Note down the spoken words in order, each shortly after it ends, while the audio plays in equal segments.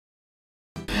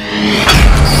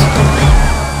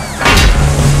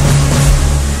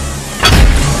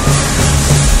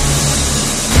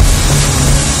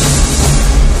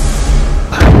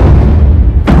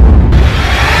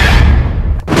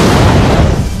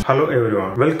Hello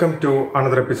everyone, welcome to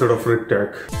another episode of Rig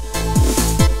Tech.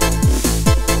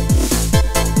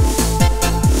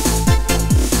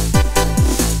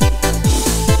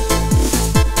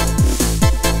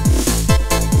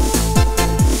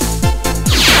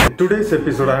 In today's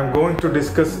episode I am going to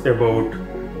discuss about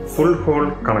full hole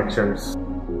connections.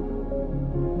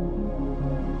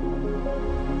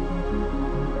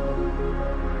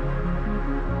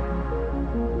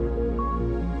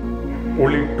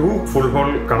 Only two full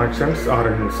hole connections are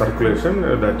in circulation,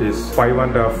 that is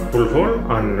 5.5 full hole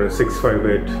and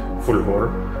 658 full hole.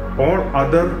 All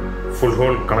other full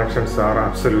hole connections are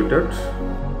absoluted.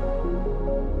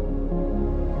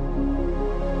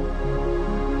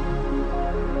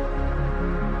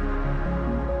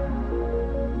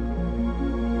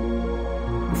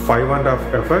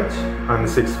 FH and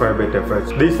 658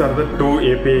 FH. These are the two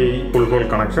API full hole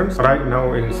connections right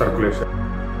now in circulation.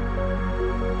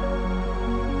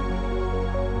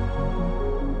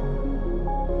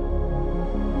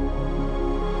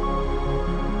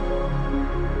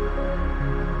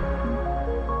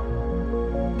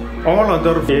 All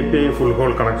other API full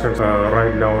hole connections are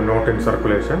right now not in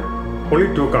circulation. Only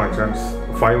two connections,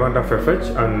 5.5 FH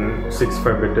and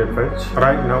 658 FH,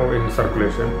 right now in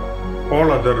circulation. All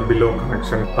other below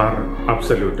connections are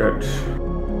absoluted.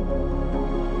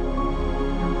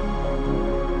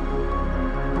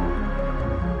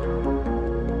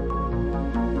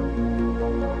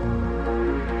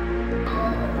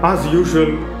 As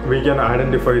usual, we can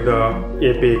identify the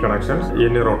API connections.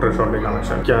 Any rotary shorting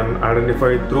connection can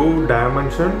identify through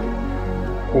dimension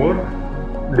or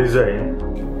design.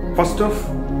 First off,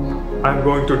 I am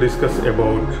going to discuss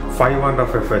about 5.5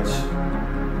 FH.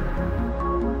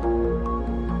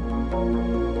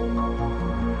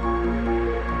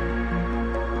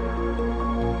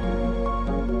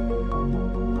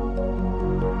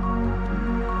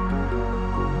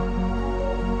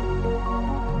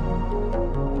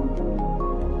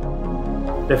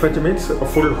 FH means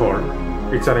full hole.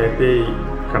 It's an API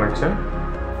connection.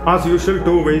 As usual,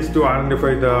 two ways to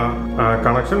identify the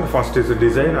connection. First is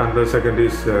design and the second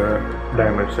is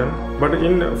dimension. But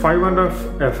in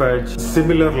 5.5 FH,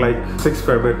 similar like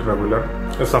 658 regular,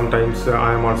 sometimes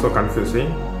I am also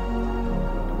confusing.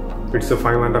 It's a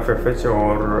 5.5 FH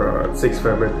or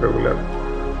 658 regular.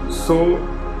 So,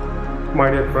 my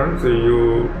dear friends,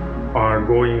 you are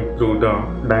going through the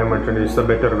dimension is a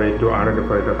better way to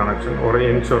identify the connection or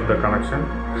ensure the connection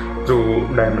through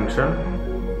dimension.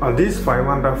 This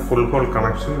 5.5 full hole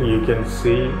connection, you can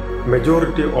see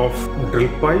majority of drill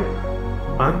pipe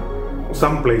and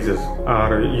some places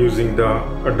are using the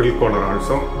drill collar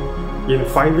also. In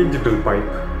 5-inch drill pipe,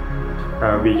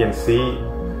 we can see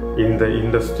in the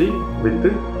industry with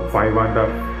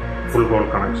 5.5 full hole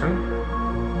connection.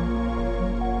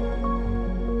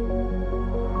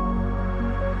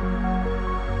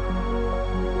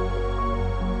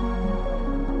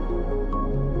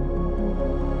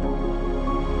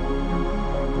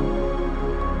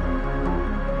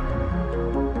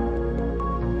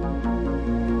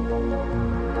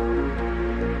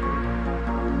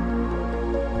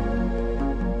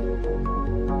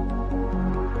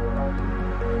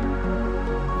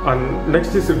 And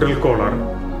next is drill collar,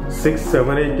 6,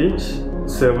 7, 8 inch,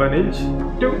 7 inch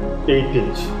to 8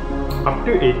 inch, up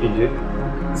to 8 inch,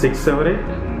 6, 7,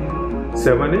 8,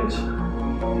 7 inch,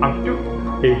 up to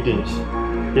 8 inch.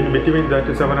 In between that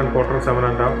 7.25,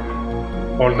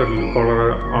 7.5, all the drill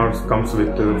collar comes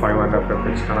with 5.5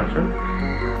 FH connection.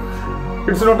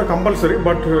 It's not a compulsory,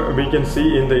 but we can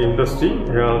see in the industry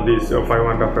this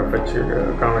 5.5 FH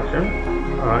connection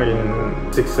in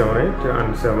 6, 7, 8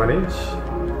 and 7 inch.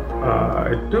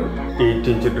 To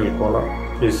 8-inch drill collar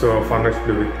is furnished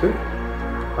with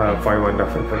 5.5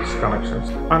 FH connections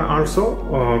and also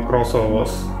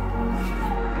crossovers.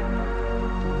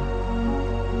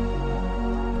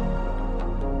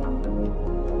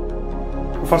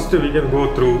 First we can go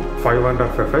through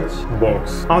 5.5 FH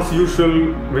box. As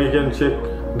usual, we can check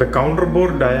the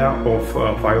counterbore dia of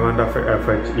 5.5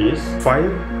 FH is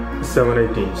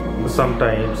 5/7/8 inch.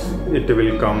 Sometimes it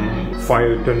will come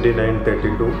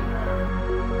 5/29/32.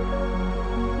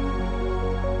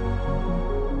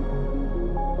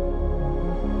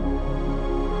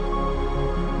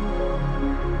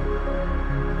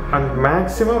 And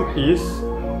maximum is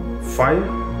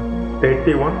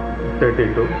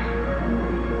 5/31/32.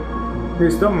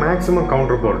 Is the maximum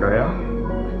counterbore dia.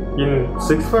 In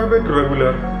 658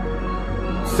 regular,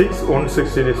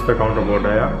 6/116 is the counterbore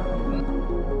dia.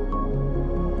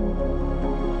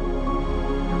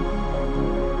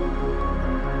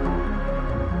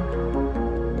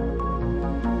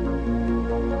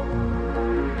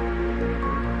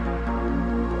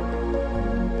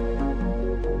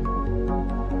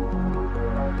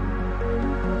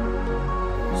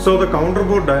 So the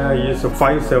counterboard dia is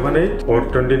 578 or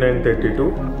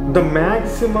 2932. The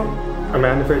maximum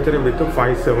manufacturing with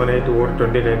 578 or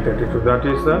 2932, that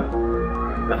is the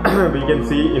we can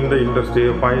see in the industry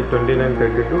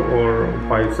 52932 or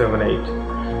 578.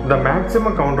 The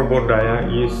maximum counterboard dia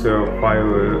is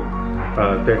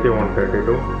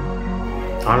 53132.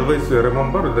 Always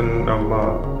remember the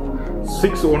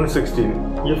 6 on 16.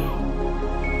 If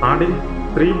adding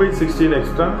 3 by 16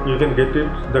 extra, you can get it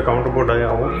the counterboard dia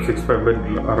of 6/5 bit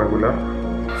regular.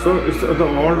 So it's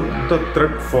all the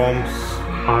thread forms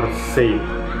are same,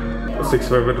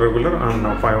 6/5 bit regular and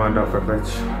 5.5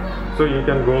 FH. So you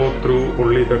can go through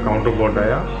only the counterboard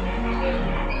dia.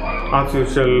 As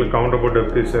usual, counterboard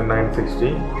depth is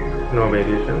 960, no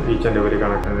variation. Each and every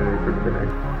connection is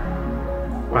 59.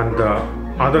 And the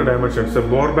other dimensions, the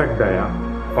bore back dia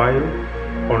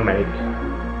 518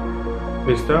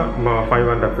 is the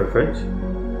 5.5 FH.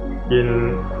 In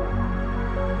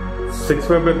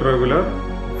 6/5 bit regular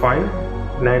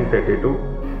 5,932.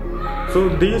 So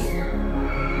these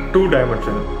two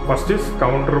dimensions, first is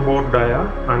counterboard dia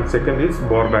and second is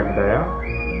bore back dia.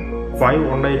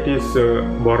 518 is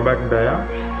bore back dia,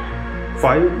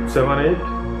 578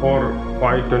 or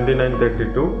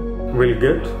 52932 will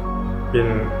get in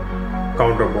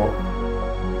counterboard.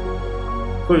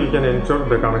 So you can ensure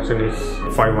the connection is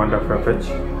 5.5 FH.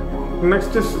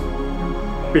 Next is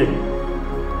pin.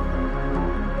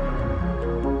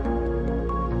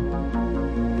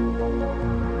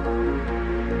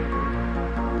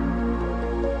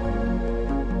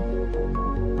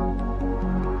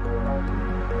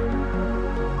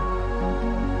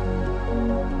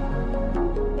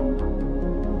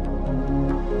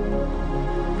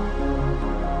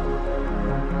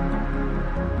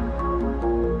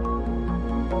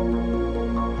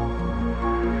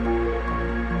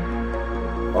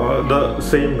 The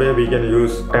same way we can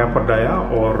use taper dia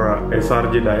or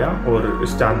SRG dia or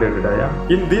standard dia.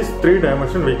 In these three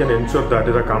dimensions, we can ensure that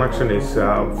the connection is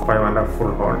 5.5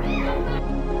 full horn.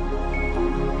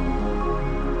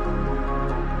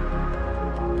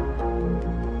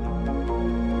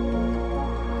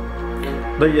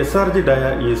 The SRG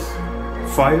dia is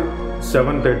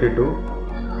 5,732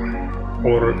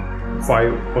 or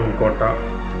 5 1/4.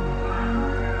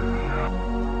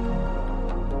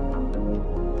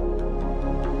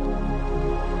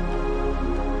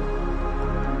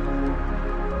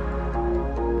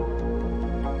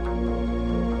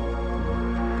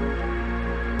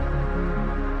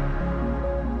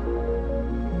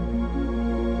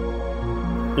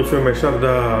 If you measure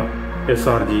the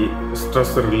SRG stress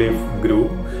relief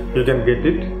groove, you can get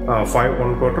it 5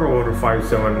 1/4 or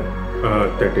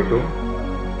 5,732.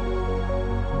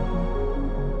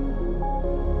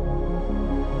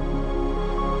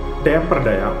 Taper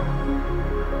dia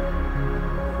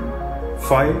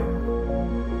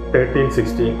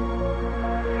 5,1316.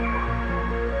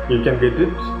 You can get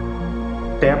it.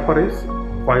 Taper is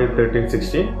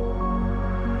 5,1316.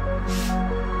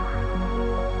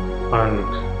 And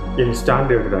in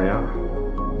standard dia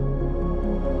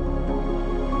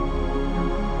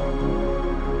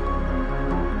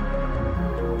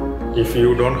if you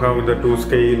don't have the 2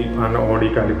 scale and OD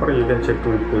caliper, you can check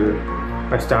with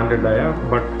a standard dia,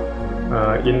 but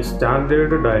in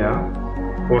standard dia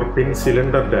or pin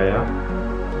cylinder dia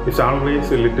it's always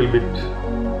a little bit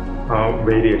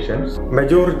variations.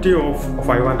 Majority of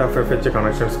 5.5 FH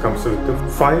connections comes with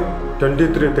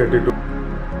 5,2332.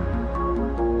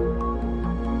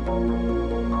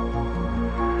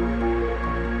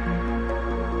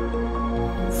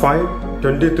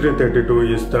 5,2332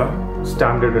 is the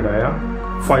standard dia,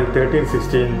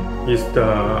 5,1316 is the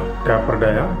taper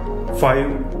dia, 5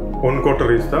 1/4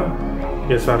 is the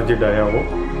SRG dia of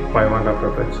 5.5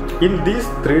 FH. In these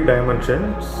three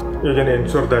dimensions, you can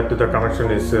ensure that the connection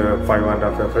is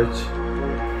 5.5 FH.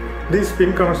 This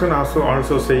pin connection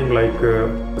also same like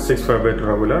 6/5 bit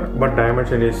regular, but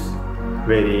dimension is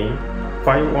varying.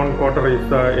 5 1/4 is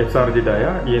the SRG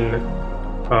dia in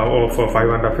of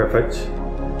 5.5 FH.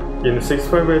 In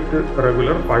 6/5 bit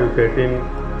regular,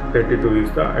 5,1332 is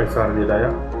the SRG dia.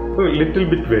 So little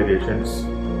bit variations.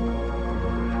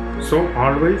 So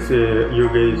always you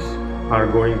guys are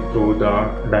going through the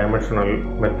dimensional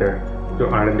method to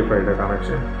identify the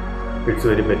connection. It's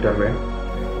very better way.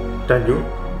 Thank you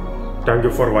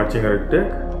for watching RTech.